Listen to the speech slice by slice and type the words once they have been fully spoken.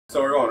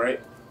So we're going, right?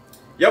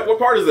 Yep, what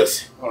part is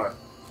this? Hold on.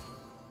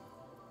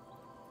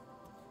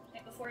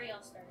 Hey, before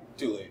y'all start.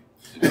 Too late.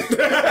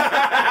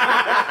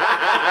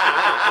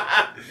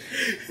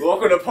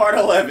 Welcome to part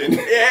 11.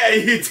 Yeah,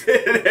 you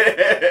did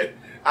it!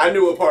 I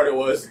knew what part it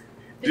was.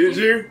 Did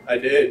you? I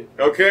did.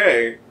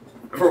 Okay.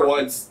 For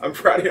once. I'm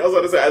proud of you. I was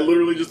about to say, I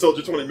literally just told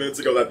you 20 minutes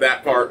ago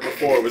that part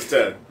before was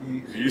 10.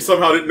 You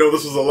somehow didn't know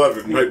this was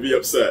 11. You might be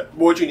upset.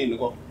 What you need,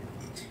 Nicole?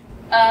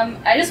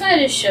 I just wanted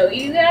to show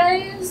you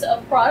guys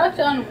a product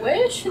on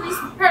Wish. These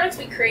products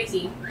be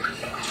crazy.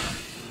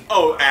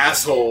 Oh,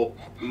 asshole.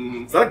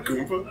 Is that a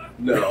Goomba?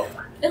 No.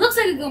 It looks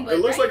like a Goomba. It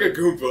looks right? like a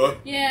Goomba.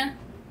 Yeah.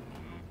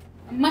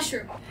 A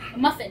mushroom. A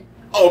muffin.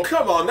 Oh,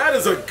 come on, that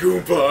is a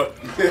Goomba.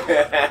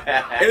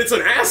 And it's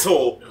an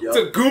asshole. Yep. It's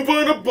a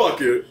Goomba in a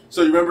bucket.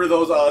 So you remember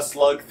those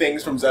slug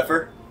things from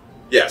Zephyr?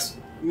 Yes.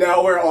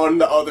 Now we're on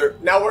the other.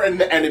 Now we're in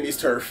the enemy's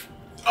turf.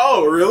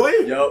 Oh,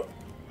 really? Yep.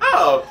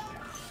 Oh.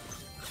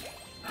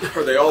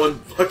 Are they all in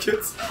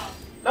buckets?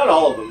 Not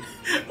all of them.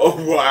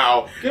 Oh,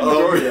 wow. Good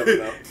majority of them,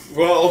 though.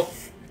 Well,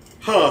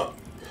 huh.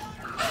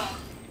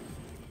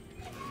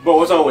 But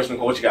what's on Wish,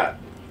 Nicole? What you got?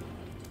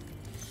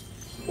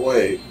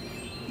 Wait.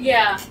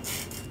 Yeah.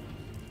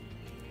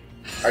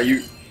 Are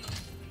you...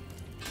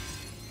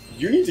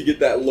 You need to get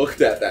that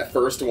looked at, that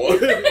first one.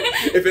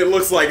 If it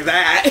looks like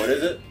that. What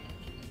is it?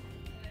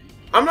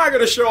 I'm not going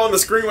to show on the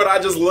screen what I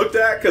just looked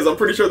at, because I'm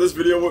pretty sure this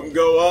video wouldn't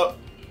go up.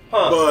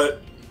 Huh.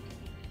 But,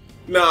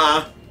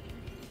 nah.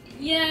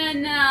 Yeah,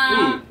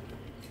 nah.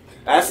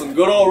 That's some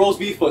good old roast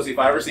beef pussy if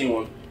I ever seen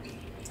one.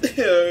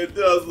 It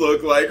does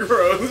look like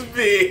roast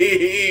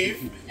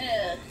beef.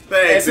 Ugh.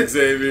 Thanks,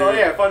 Xavier. Oh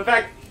yeah, fun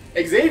fact.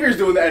 Xavier's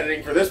doing the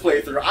editing for this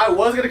playthrough. I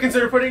was going to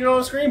consider putting it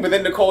on screen, but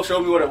then Nicole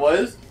showed me what it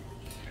was.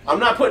 I'm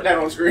not putting that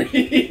on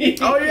screen.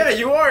 Oh yeah,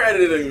 you are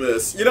editing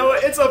this. You know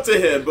what? It's up to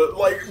him, but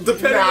like,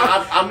 depending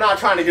on... I'm not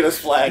trying to get us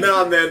flagged.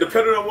 Nah, man,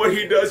 depending on what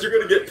he does, you're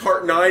gonna get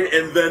part 9,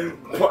 and then...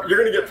 You're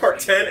gonna get part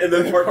 10, and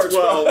then part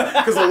 12,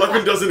 because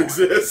 11 doesn't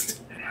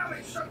exist.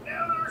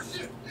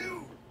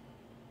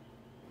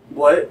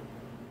 What?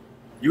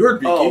 You heard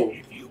Beaky. Oh.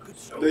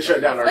 They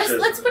shut down our ship.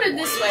 Let's put it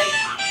this way.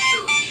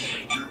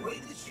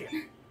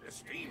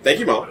 Thank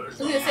you, Mom. I was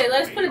gonna say,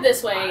 let's put it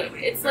this way.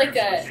 It's like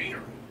a...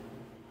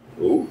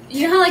 Ooh.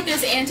 You know how like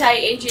there's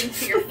anti-aging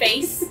for your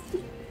face?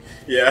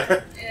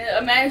 Yeah.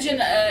 Imagine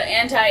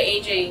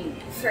anti-aging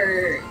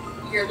for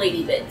your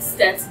lady bits.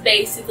 That's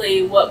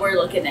basically what we're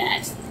looking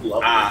at.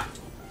 Ah.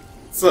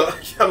 So,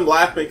 I'm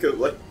laughing because,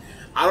 like,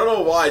 I don't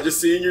know why, just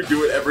seeing you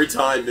do it every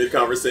time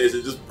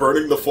mid-conversation, just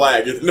burning the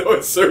flag, even though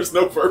it serves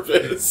no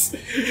purpose.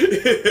 What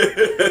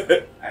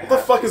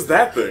the fuck is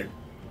that thing?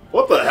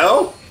 What the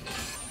hell?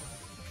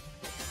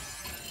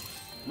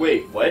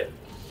 Wait, what?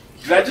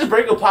 Did I just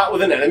break a pot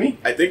with an enemy?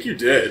 I think you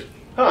did.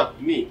 Huh,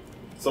 me.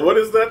 So what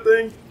is that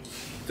thing?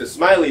 The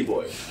smiley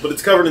boy. But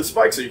it's covered in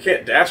spikes, so you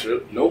can't dash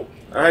it. Nope.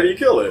 How do you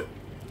kill it?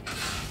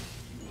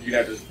 You'd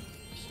have to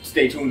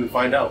stay tuned and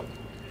find out.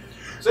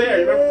 So yeah,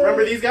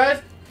 remember these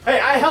guys?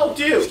 Hey, I helped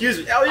you! Excuse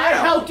me. Oh yeah! I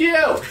helped you!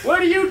 What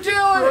are you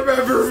doing?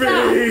 Remember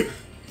me!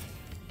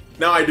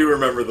 Now I do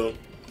remember them.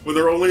 When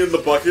they're only in the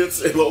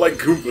buckets, it looked like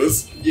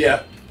Goombas.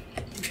 Yeah.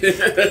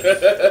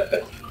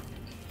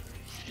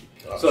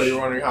 So you're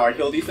wondering how I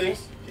kill these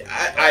things? Is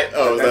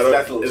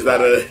that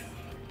a...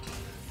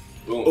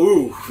 Boom.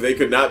 Ooh, they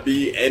could not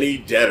be any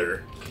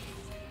deader.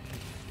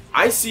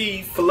 I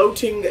see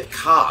floating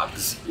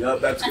cogs. Yep,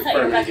 that's I good thought you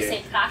were for about me to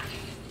say game. cock.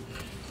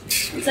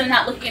 So I'm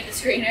not looking at the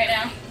screen right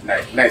now.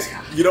 Nice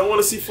cock. You don't want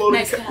to see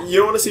floating. Nice cock. You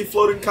don't want to see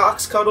floating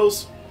cocks,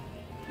 Cuddles.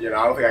 You know,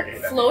 I don't think I can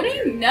hit that.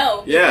 Floating?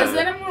 No. Yeah. Because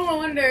then I'm gonna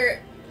wonder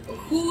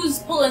who's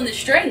pulling the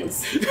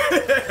strings.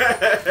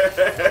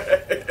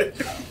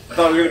 I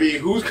thought it was gonna be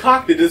whose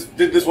cock did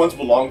this once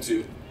belong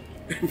to?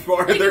 Why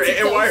are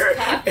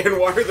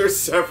there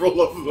several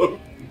of them?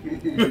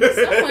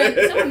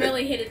 Someone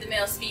really hated the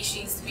male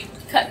species to be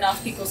cutting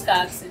off people's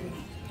cocks, and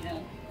you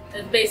know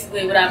that's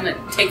basically what I'm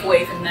gonna take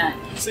away from that.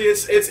 See,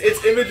 it's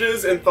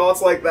images and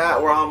thoughts like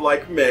that where I'm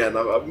like, man,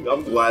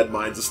 I'm glad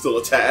mine's are still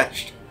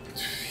attached.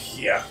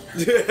 Yeah.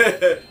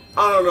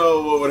 I don't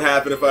know what would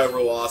happen if I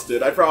ever lost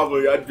it.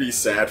 I'd be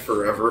sad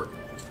forever.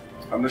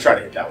 I'm gonna try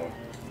to hit that one.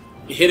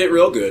 You hit it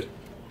real good.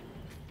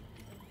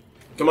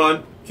 Come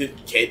on.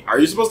 Are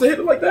you supposed to hit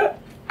it like that?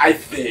 I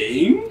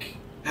think.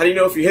 How do you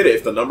know if you hit it?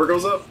 If the number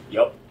goes up?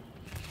 Yep.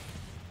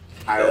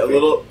 A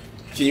little.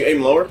 Can you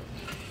aim lower?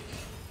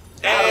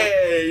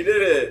 Hey, you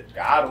did it.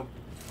 Got him.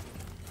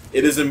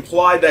 It is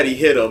implied that he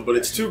hit him, but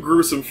it's too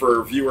gruesome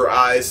for viewer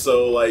eyes,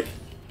 so, like,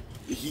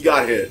 he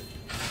got hit.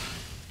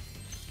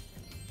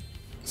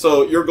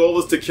 So, your goal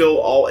is to kill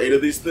all 8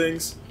 of these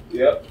things?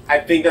 Yep. I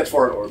think that's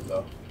for an orb,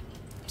 though.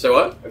 So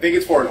what? I think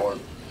it's for an orb.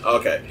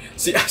 Okay.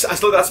 See, I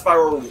still got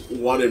Spyro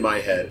 1 in my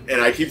head,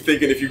 and I keep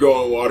thinking if you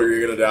go in water,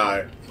 you're gonna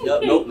die.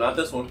 Yep. Nope, not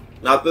this one.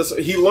 Not this.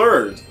 He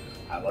learned.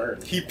 I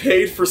learned. He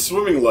paid for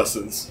swimming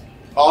lessons.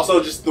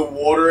 Also, just the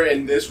water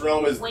in this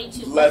realm is Way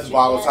too less much.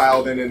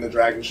 volatile than in the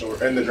dragon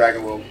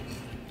realm.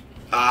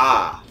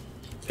 Ah.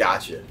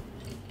 Gotcha.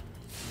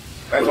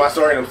 That's my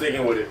story, and I'm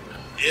sticking with it.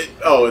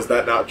 Oh, is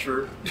that not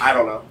true? I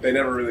don't know. They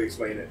never really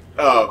explain it.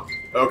 Oh,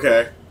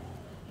 okay.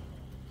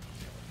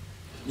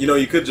 You know,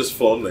 you could just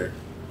flown there.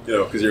 You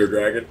know, because you're a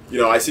dragon. You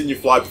know, I seen you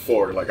fly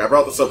before. Like, I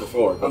brought this up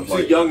before. But I'm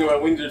too young and my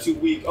wings are too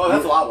weak. Oh,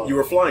 that's lava. You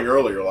were flying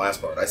earlier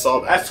last part. I saw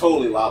that. That's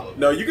totally lava.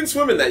 No, you can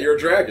swim in that. You're a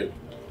dragon.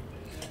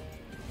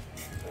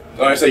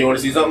 Alright, so you want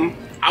to see something?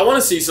 I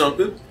want to see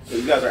something. So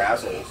these guys are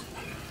assholes.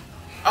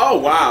 Oh,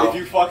 wow. If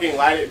you fucking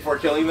light it before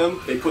killing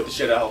them, they put the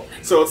shit out.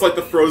 So it's like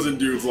the Frozen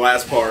dude's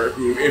last part,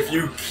 who, if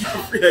you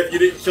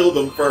didn't kill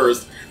them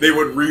first, they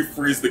would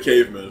refreeze the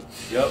caveman.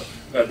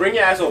 Yep. Bring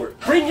your ass over.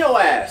 Bring your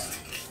ass!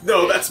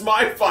 No, that's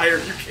my fire.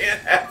 You can't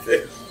have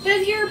it. But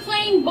if you're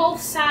playing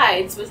both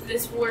sides with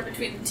this war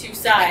between the two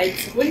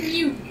sides,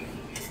 wouldn't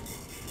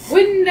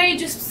they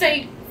just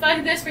say,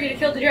 fuck this, we're gonna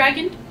kill the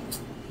dragon?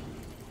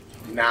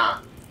 Nah.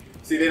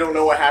 See, they don't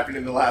know what happened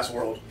in the last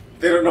world.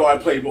 They don't know I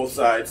played both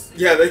sides.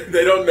 Yeah,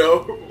 they don't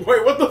know.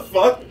 Wait, what the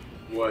fuck?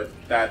 What?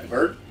 That, the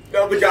bird?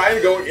 No, the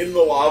guy going in the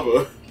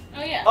lava.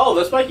 Oh yeah. Oh,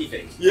 the spiky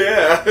things.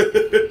 Yeah.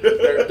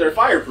 They're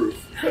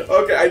fireproof.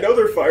 Okay, I know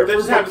they're fireproof. They're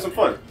just having some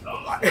fun.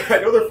 I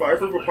know they're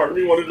fireproof, but part of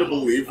me wanted to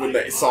believe when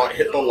they saw it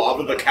hit the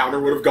lava, the counter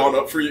would have gone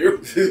up for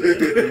you.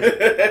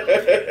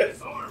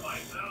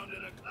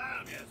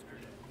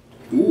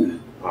 Ooh.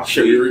 Oh,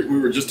 shit, we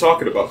were just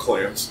talking about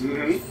clams.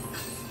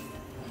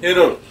 Mm-hmm. Hit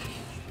them.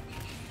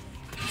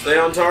 Stay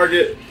on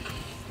target.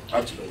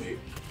 I'm just gonna wait.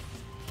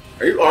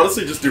 Are you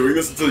honestly just doing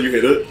this until you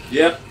hit it?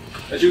 Yeah.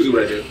 That's usually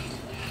what I do.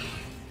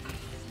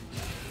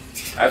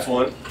 That's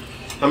one.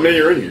 How many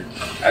are in here?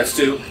 That's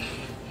two.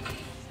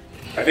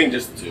 I think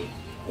just the two.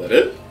 Is that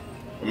it?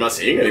 I'm not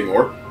seeing any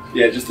more.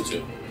 Yeah, just the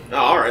two. Oh,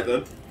 alright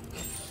then.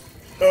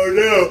 Oh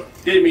no!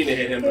 Didn't mean to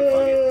hit him, but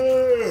fuck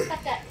it.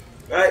 Fuck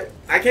that.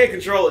 I can't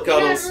control it, You're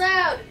Cuddles. not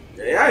allowed.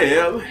 Yeah, I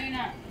am. No, you're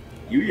not.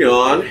 You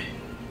yawn.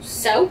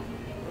 So?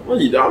 Well,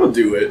 I'm gonna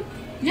do it.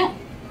 No.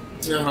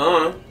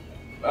 Uh-huh.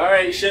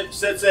 Alright, ship,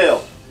 set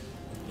sail.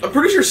 I'm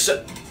pretty sure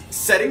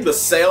setting the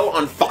sail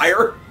on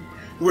fire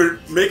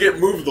would make it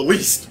move the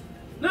least.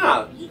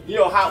 Nah, you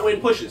know, hot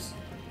wind pushes.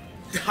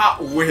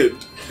 Hot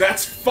wind.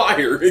 That's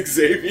fire,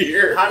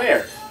 Xavier. Hot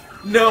air.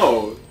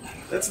 No,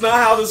 that's not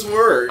how this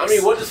works. I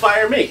mean, what does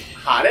fire make?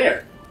 Hot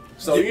air.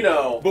 So, you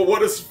know... But what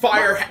does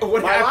fire...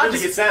 what my happens?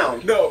 logic is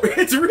sound. No,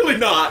 it's really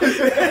not.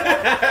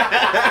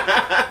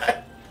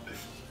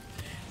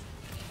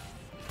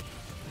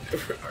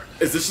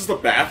 Is this just a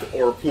bath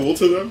or a pool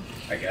to them?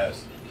 I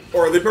guess.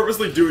 Or are they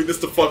purposely doing this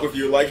to fuck with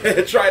you? Like,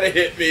 try to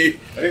hit me.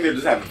 I think they're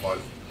just having fun.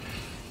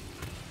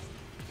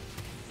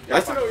 I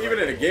still know even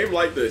in a game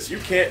like this, you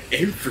can't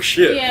aim for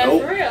shit. Yeah,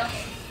 Nope. for real.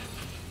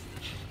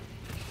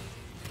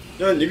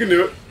 Yeah, you can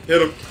do it.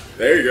 Hit him.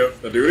 There you go.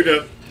 Now do it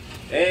again.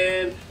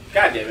 And...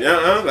 God damn it.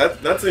 Yeah,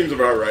 that seems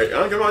about right.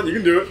 Come on, you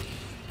can do it.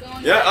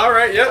 Going Yeah,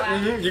 alright, yep,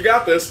 Wow. you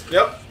got this.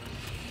 Yep.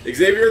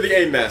 Xavier the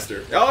aim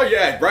master. Oh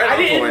yeah, right on I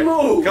didn't point.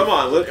 move. Come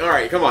on,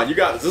 alright, come on, you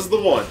got this. This is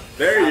the one.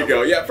 There you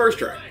go. Yeah, first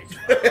try.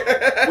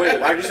 Wait,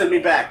 why'd you send me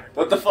back?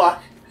 What the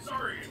fuck?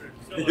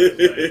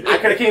 I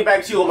could have came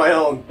back to you on my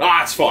own.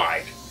 Ah, it's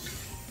fine.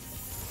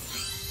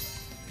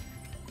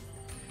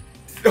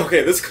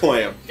 Okay, this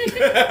clam.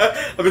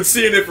 I've been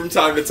seeing it from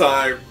time to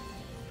time.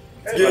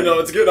 It's Hey, buddy.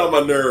 it's getting on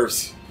my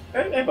nerves.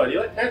 Hey, buddy,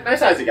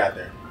 nice eyes you got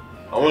there.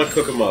 I want to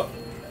cook them up.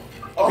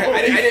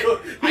 Okay, Oh,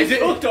 he's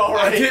cooked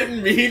already. I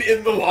didn't mean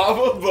in the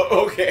lava, but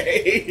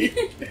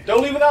okay.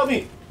 Don't leave without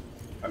me.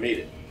 I made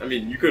it. I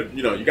mean, you could,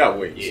 you got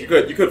wings.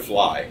 Yeah. You could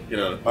fly.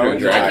 You're a wings are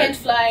dragon. I can't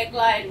fly,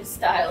 glide in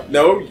style.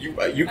 No, you can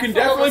I'm definitely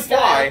full of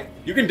fly. style.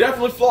 You can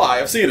definitely fly.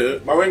 I've seen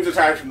it. My wings are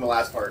tired from the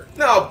last part.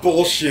 No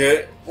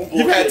bullshit. Don't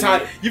You've had bullshit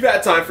time. me. You've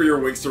had time for your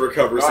wings to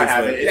recover No, I since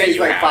haven't. then. It Yeah, takes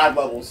you like have. 5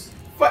 levels.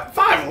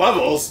 5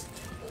 levels.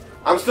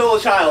 I'm still a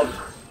child.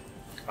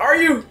 Are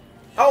you?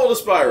 How old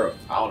is Spyro?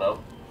 I don't know.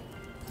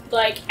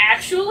 Like,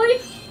 actually?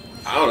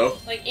 I don't know.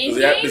 Like, in Does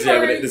game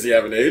he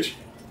have an age?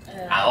 Uh,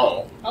 I don't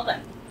know. Hold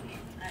on.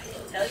 I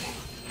will tell you.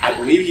 I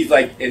believe he's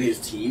like in his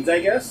teens, I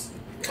guess.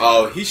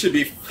 Oh, he should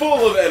be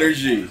full of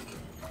energy.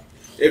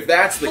 If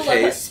that's the Full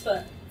case, of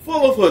chutzpah.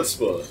 full of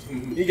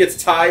chutzpah. He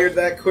gets tired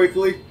that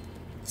quickly.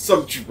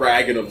 Some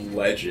dragon of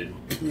legend,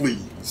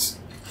 please.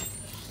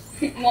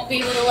 Won't be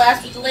able to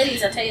last with the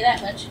ladies, I'll tell you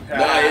that much.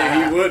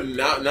 Nah, he wouldn't.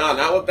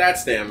 Not with that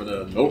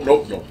stamina.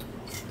 Nope.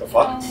 The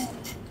fuck? Oh.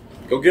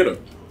 Go get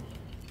him.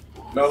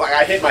 No, like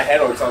I hit my head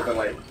on something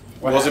like.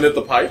 Wasn't it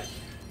the pipe?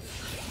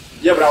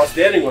 Yeah, but I was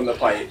standing on the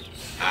pipe.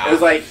 It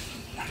was like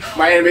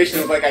my animation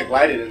was like I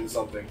glided into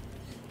something.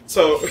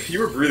 So you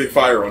were breathing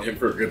fire on him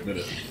for a good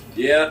minute.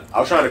 Yeah, I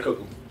was trying to cook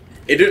him.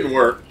 It didn't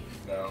work.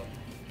 No.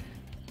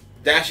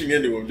 Dashing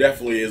into him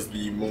definitely is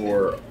the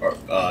more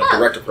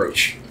direct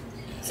approach.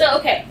 So,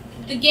 okay.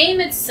 The game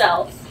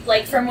itself,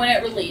 like from when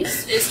it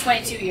released, is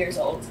 22 years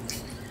old.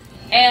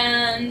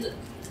 And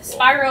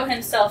Spyro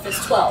himself is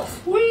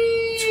 12.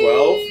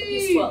 12?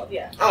 He's 12,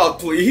 yeah. Oh,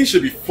 please, he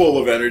should be full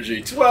of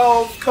energy.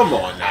 12? Come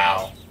on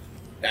now.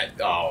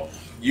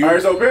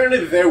 Alright, so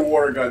apparently their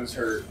water guns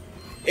hurt.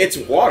 It's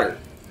water.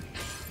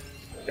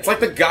 It's like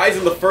the guys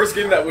in the first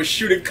game that was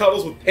shooting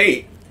Cuddles with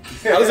paint.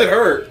 How does it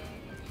hurt?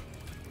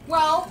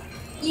 Well,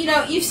 you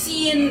know, you've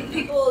seen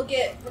people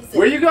get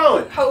Where you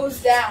going?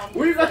 hosed down.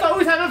 I thought we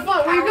was having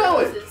fun. Where you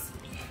going? Hoses.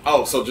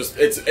 Oh, so just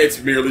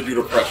it's merely due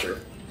to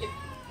pressure.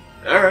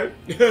 All right,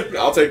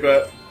 I'll take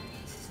that.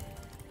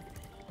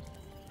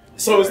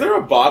 So is there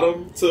a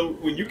bottom to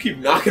when you keep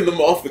knocking them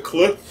off the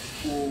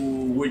cliff?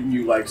 Ooh, wouldn't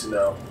you like to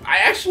know? I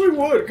actually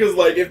would, because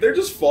like if they're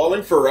just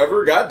falling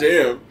forever,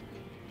 goddamn.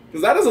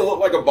 Because that doesn't look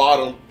like a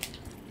bottom.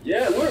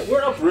 Yeah,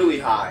 we're up really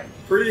high.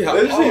 Pretty high.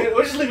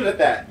 Let's just leave it at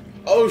that.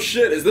 Oh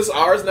shit, is this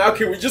ours now?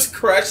 Can we just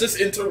crash this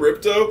into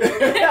Ripto?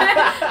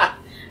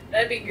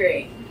 That'd be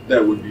great.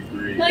 That would be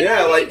great. Like, Yeah,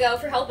 there like- you go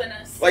for helping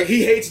us. Like,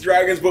 he hates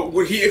dragons, but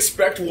would he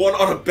expect one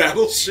on a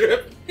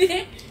battleship?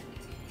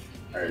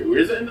 Alright,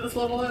 where's the end of this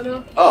level at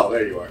now? Oh,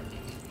 there you are.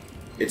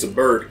 It's a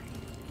bird.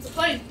 It's a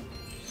plane.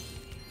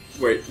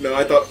 Wait, no,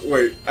 I think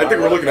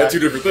we're looking at two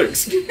different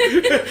things.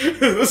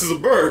 This is a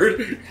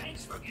bird.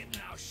 Thanks for getting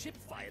our ship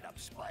fired up,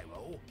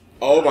 Spyro.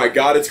 Oh my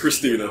god, it's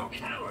Christina.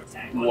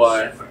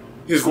 What?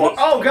 His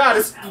Oh god,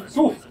 it's...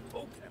 Ooh.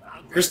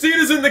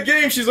 Christina's in the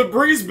game, she's a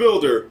breeze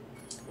builder.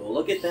 Well,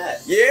 look at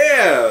that.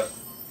 Yeah!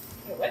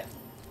 Wait, what?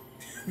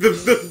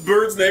 The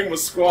bird's name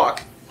was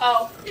Squawk.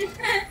 Oh.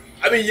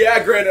 I mean,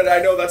 yeah, granted, I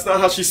know that's not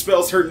how she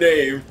spells her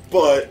name,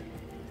 but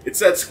it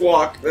said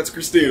Squawk. That's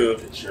Christina.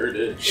 It sure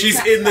did. She's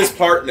not in this Squawk.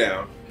 part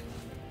now.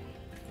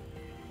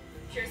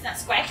 Sure it's not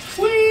squack.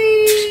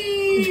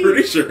 Whee!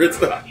 Pretty sure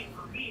it's not. Lucky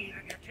for me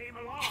that you came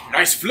along.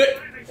 Nice flip!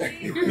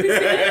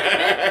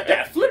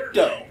 That flip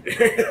though.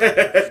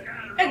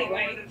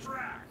 Anyway.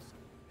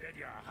 Did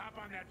you hop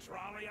on that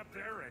trolley up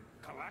there and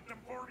collect them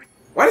for me?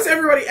 Why does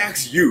everybody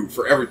ask you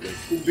for everything?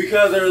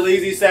 Because they're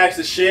lazy sacks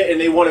of shit and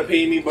they want to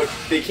pay me, but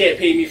they can't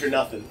pay me for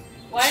nothing.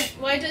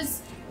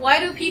 Why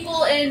do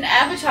people in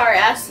Avatar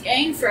ask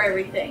Aang for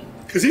everything?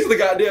 Because he's the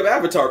goddamn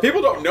Avatar.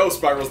 People don't know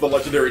Spyro's the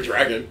legendary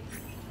dragon.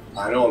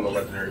 I know I'm the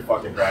legendary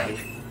fucking dragon.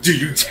 Do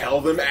you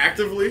tell them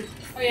actively?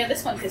 Oh yeah,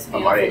 this one pissed me I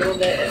off might. a little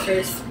bit at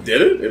first.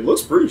 Did it? It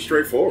looks pretty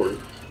straightforward.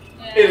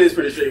 Yeah. It is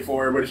pretty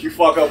straightforward, but if you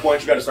fuck up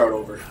once, you gotta start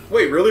over.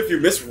 Wait, really? If you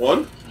miss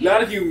one?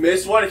 Not if you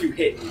miss one, if you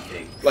hit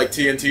anything. Like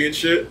TNT and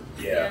shit?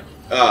 Yeah.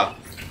 Ah.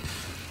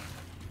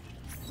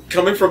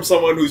 Coming from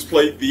someone who's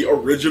played the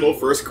original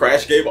first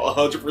Crash game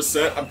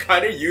 100%, I'm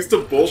kind of used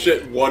to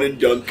bullshit one and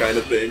done kind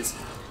of things.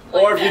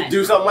 Like Or if you that.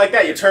 do something like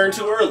that, you turn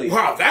too early.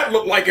 Wow, that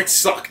looked like it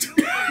sucked.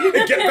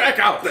 Get back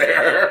out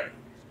there.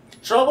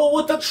 Trouble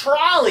with the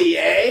trolley,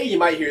 eh? You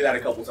might hear that a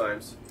couple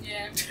times.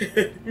 Yeah.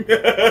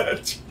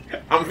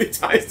 How many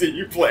times do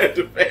you plan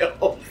to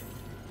fail?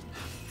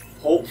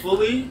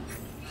 Hopefully,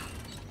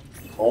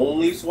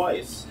 only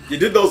twice. You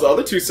did those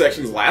other two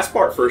sections last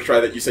part first try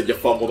that you said you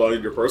fumbled on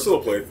in your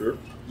personal playthrough.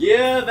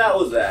 Yeah, that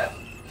was that.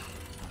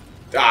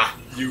 Ah,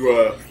 you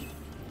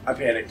I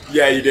panicked.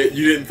 yeah, you did.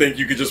 You didn't think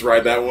you could just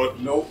ride that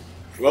one? Nope.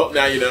 Well,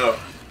 now you know.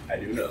 I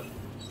do know.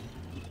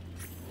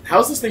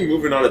 How's this thing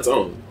moving on its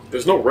own?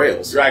 There's no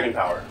rails. Dragon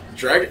power.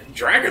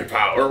 Dragon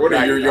power? What are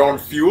Dragon you, your power. own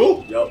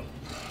fuel? Yup.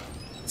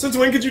 Since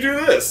when could you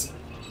do this?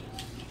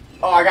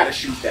 Oh, I gotta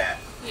shoot that.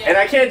 Yeah. And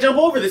I can't jump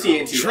over the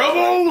TNT.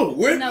 Trouble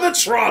with No. the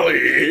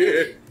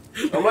trolley!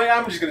 I'm like,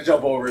 I'm just gonna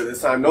jump over it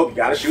this time. Nope, you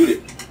gotta shoot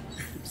it.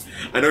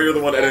 I know you're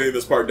the one editing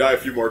this part. Die a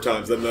few more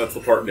times, then that's the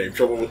part name.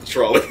 Trouble with the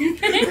trolley.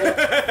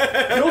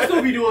 You'll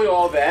still be doing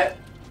all that.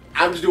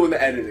 I'm just doing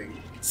the editing.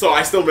 So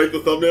I still make the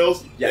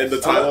thumbnails Yes. and the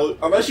title.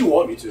 Unless you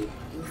want me to.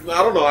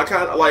 I don't know. I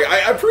kind of like.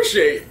 I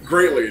appreciate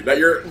greatly that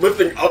you're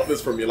lifting up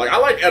this for me. Like I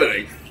like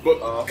editing,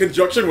 but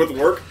conjunction with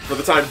work for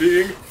the time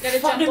being. Gotta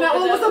jump Fucking that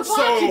over one was those.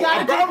 a box. You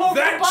gotta jump about over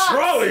that the box.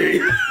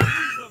 trolley.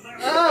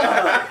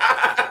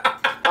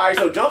 Alright,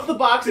 so jump the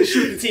box and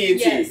shoot the TNT.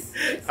 Yes.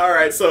 All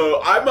right,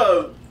 so I'm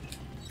a.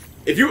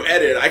 If you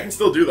edit, I can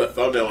still do the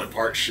thumbnail and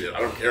part shit. I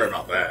don't care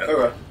about that.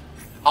 Okay.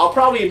 I'll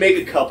probably make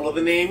a couple of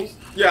the names.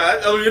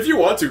 Yeah, I mean, if you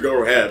want to,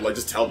 go ahead. Like,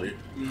 just tell me.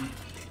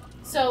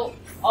 So,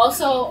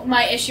 also,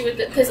 my issue with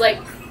it, because, like,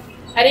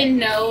 I didn't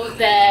know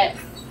that,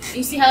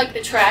 you see how, like,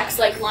 the tracks,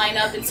 like, line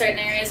up in certain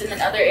areas, and then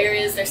other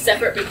areas, they're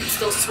separate, but you can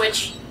still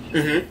switch.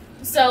 Mm-hmm.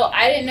 So,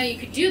 I didn't know you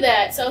could do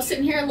that, so I was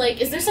sitting here,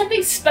 like, is there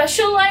something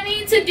special I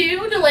need to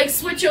do to, like,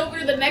 switch over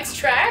to the next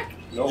track?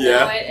 Nope.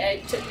 Yeah. No,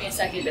 it took me a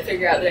second to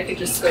figure out that I could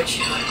just switch.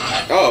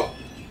 Oh.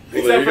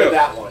 Well, there Except you for go.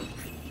 that one.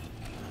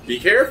 Be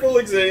careful,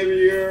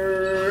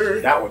 Xavier.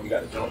 That one you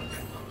gotta jump.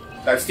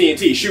 That's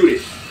TNT. Shoot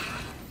it.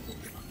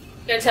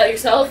 You gotta tell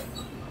yourself.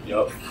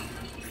 Yup.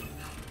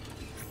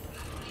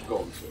 Go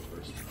on this way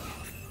first.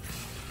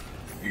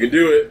 You can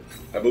do it.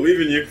 I believe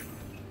in you.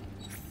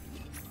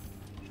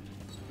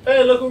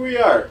 Hey, look where we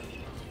are.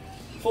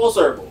 Full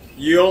circle.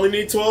 You only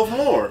need 12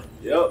 more.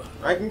 Yep.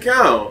 I can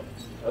count.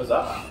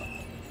 Huzzah.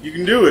 You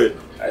can do it.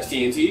 That's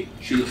TNT.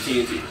 Shoot the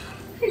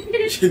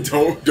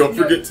TNT. don't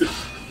forget to.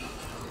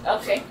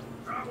 Okay.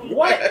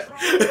 What?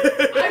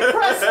 I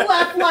pressed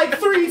left like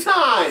 3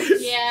 times.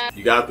 Yeah.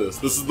 You got this.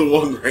 This is the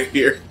one right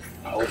here.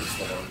 I hope it's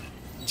the one.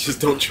 Just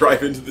don't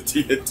drive into the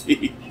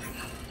TNT.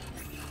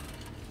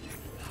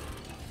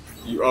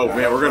 Oh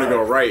man, we're gonna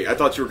go right. I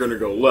thought you were gonna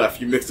go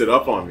left. You mixed it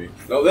up on me.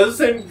 No, that's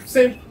the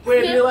same way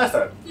I did it last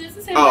time. It's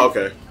the same Oh,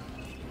 thing. okay.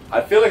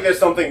 I feel like there's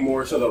something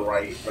more to the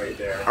right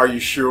there. Are you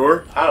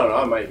sure? I don't know,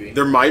 I might be.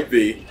 There might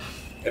be.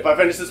 If I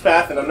finish this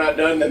path and I'm not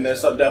done, then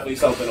there's definitely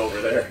something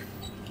over there.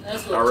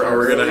 That's what Are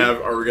we gonna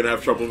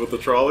have trouble with the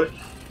trolley?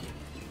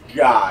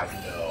 God,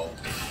 no.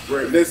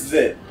 This is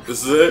it.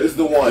 This is it? This is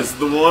the one. This is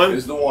the one?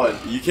 This is the one.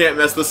 You can't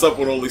mess this up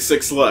with only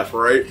 6 left,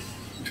 right?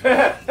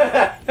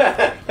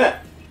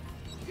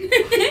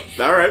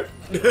 Alright.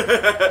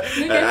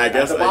 I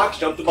guess the box,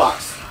 jump the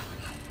box.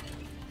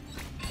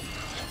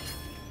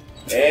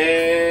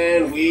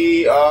 And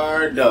we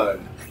are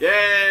done.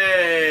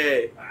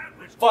 Yay!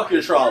 Fuck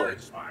your trolley.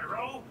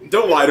 Spyro.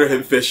 Don't lie to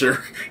him,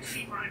 Fisher.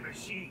 See my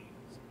machines.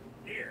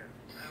 Here,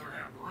 I don't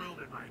have room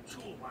in my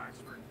toolbox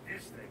for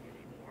this thing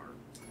anymore.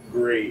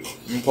 Great.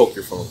 You can poke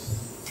your phone.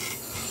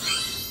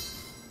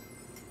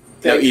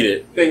 Now eat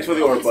it. Thanks for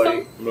the orb,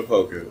 buddy. I'm gonna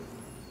poke it.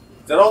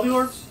 Is that all the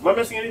orbs? Am I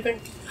missing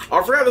anything?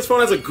 I forgot this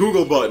phone has a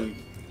Google button.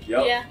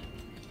 Yep. Yeah.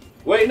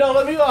 Wait, no,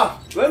 let me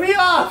off! Let me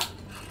off!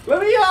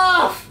 Let me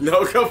off!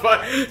 No, come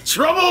on.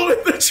 Trouble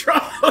with the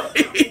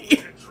trolley!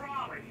 The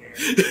trolley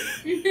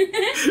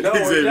here. No,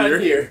 we're Xavier.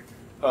 done here.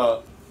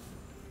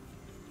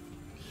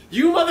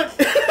 You mother...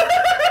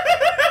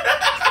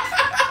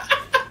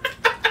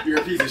 You're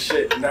a piece of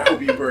shit, and I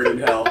hope you burn in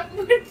hell.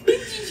 What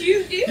did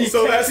you do?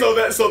 So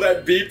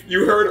that beep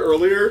you heard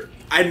earlier,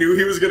 I knew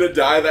he was gonna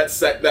die that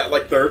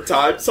third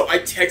time, so I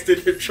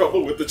texted him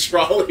trouble with the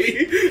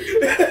trolley.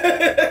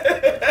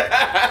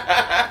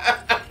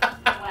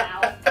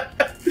 Wow.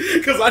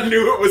 Because I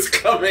knew it was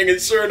coming, and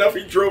sure enough,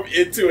 he drove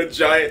into a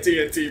giant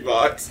TNT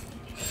box.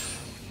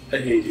 I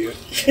hate you.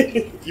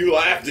 You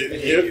laughed, didn't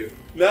I hate you.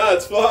 Nah,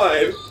 it's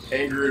fine.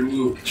 Anger and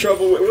woo.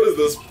 Trouble with, what is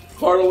this?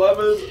 Part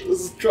 11?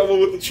 This is trouble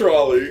with the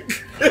trolley.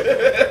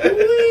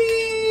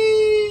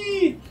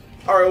 Whee!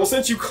 Alright, well,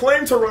 since you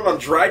claim to run on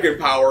dragon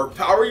power,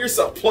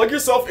 plug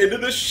yourself into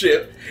this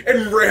ship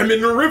and ram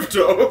into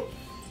Ripto.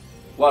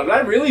 Wow, did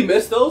I really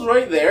miss those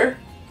right there?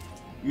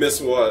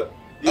 Miss what?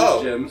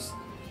 These gems.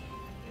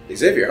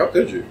 Xavier, how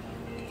could you?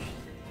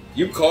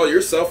 You call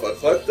yourself a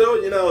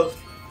klepto? You know,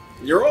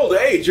 your old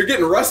age, you're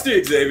getting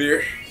rusty,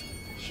 Xavier.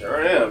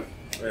 Sure am.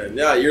 And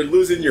yeah, you're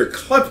losing your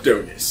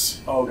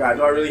kleptoness. Oh god,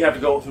 do I really have to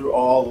go through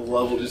all the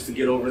level just to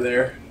get over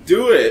there?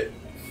 Do it.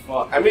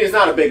 Fuck. I mean, it's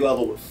not a big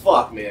level, but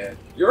fuck, man.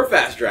 You're a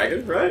fast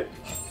dragon, right?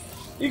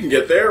 You can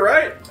get there,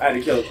 right? I had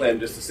to kill a clam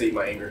just to save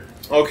my anger.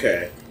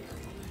 Okay.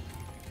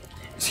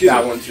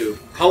 That one too.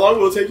 How long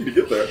will it take you to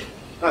get there?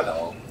 Not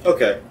that long.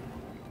 Okay.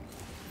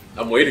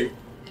 I'm waiting.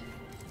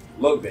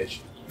 Look, bitch.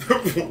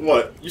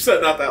 What? You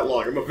said not that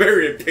long. I'm a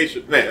very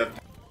impatient man.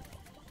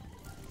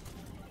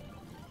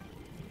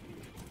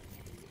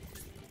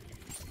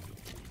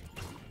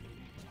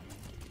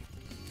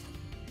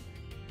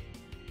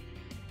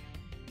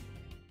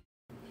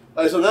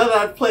 Alright, so now that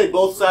I've played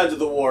both sides of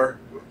the war,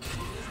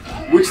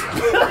 which...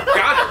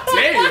 God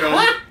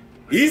damn!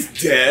 He's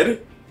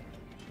dead!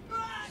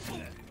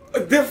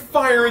 They're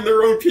firing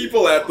their own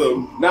people at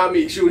them! Not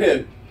me, shoot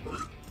him.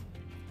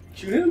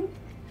 Shoot him?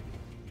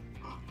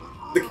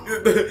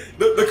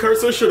 The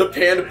cursor should have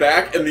panned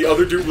back and the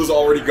other dude was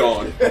already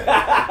gone.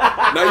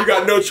 Now you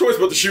got no choice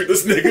but to shoot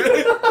this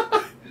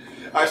nigga.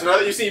 Alright, so now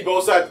that you've seen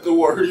both sides of the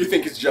war, who do you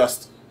think is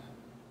just?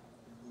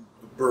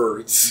 The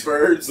birds.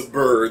 Birds? The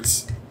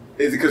birds.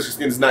 Is it because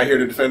Christina's not here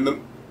to defend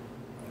them?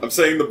 I'm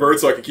saying the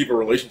birds so I can keep a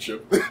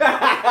relationship. I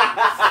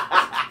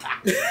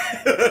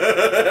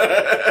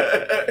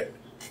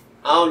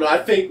don't know, I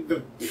think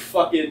the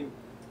fucking...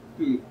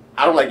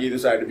 I don't like either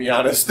side, to be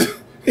honest. I'm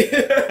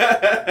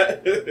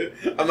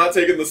not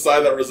taking the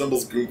side that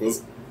resembles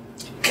Goombas.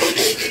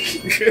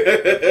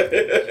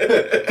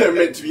 They're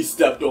meant to be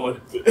stepped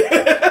on.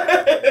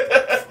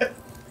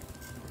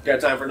 Got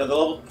time for another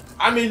level?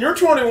 I mean, you're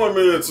 21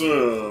 minutes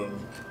in.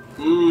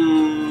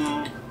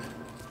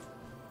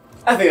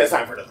 I think it's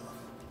time for another level.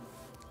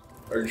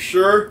 Are you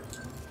sure?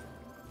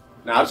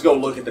 Now I'll just go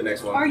look at the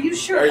next one. Are you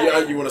sure?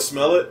 You want to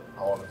smell it?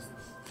 I want to.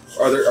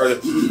 Are there?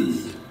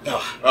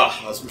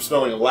 I'm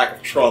smelling a lack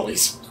of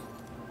trolleys.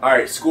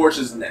 Alright, Scorch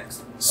is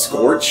next.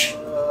 Scorch?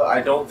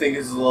 I don't think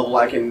this is a level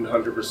I can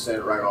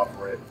 100% right off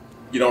rip.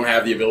 You don't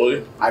have the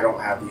ability? I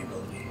don't have the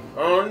ability.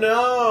 Oh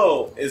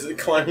no! Is it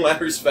climb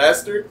ladders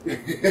faster?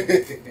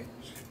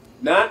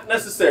 Not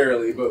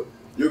necessarily, but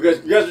you guys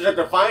are going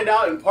to find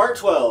out in part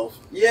 12.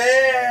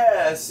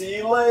 Yeah! See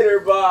you later,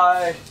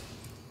 bye!